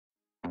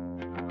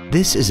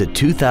This is a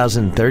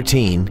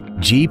 2013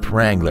 Jeep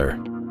Wrangler.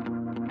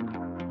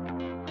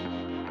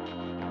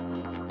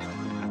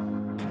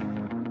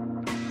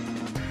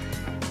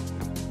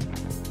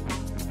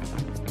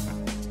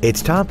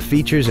 Its top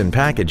features and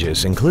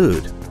packages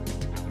include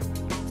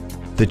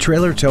the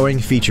trailer towing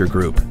feature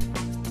group,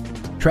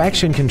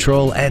 traction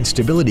control and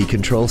stability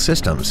control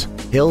systems,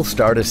 hill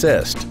start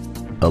assist,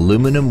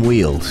 aluminum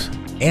wheels,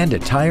 and a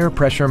tire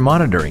pressure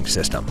monitoring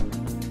system.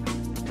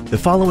 The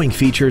following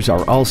features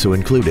are also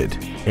included: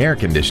 air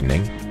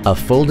conditioning, a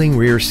folding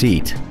rear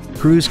seat,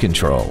 cruise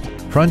control,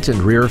 front and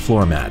rear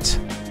floor mats,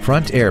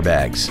 front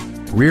airbags,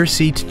 rear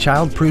seat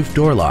child-proof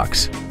door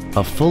locks,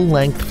 a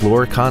full-length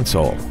floor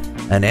console,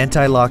 an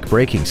anti-lock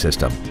braking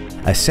system,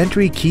 a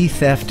Sentry key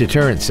theft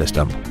deterrent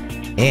system,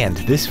 and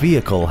this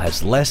vehicle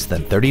has less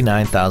than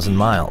 39,000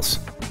 miles.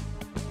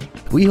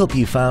 We hope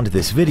you found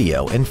this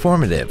video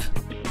informative.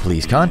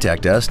 Please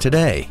contact us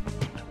today.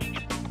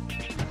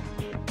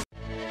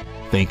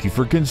 Thank you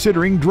for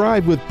considering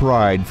Drive with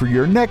Pride for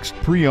your next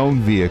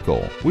pre-owned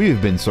vehicle. We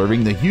have been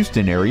serving the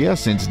Houston area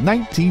since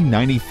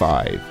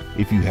 1995.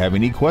 If you have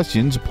any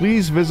questions,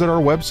 please visit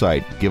our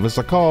website, give us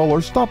a call, or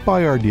stop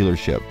by our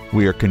dealership.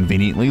 We are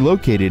conveniently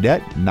located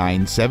at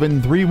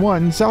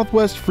 9731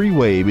 Southwest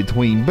Freeway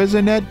between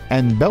Bissonnet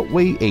and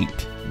Beltway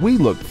 8. We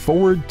look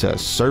forward to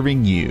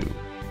serving you.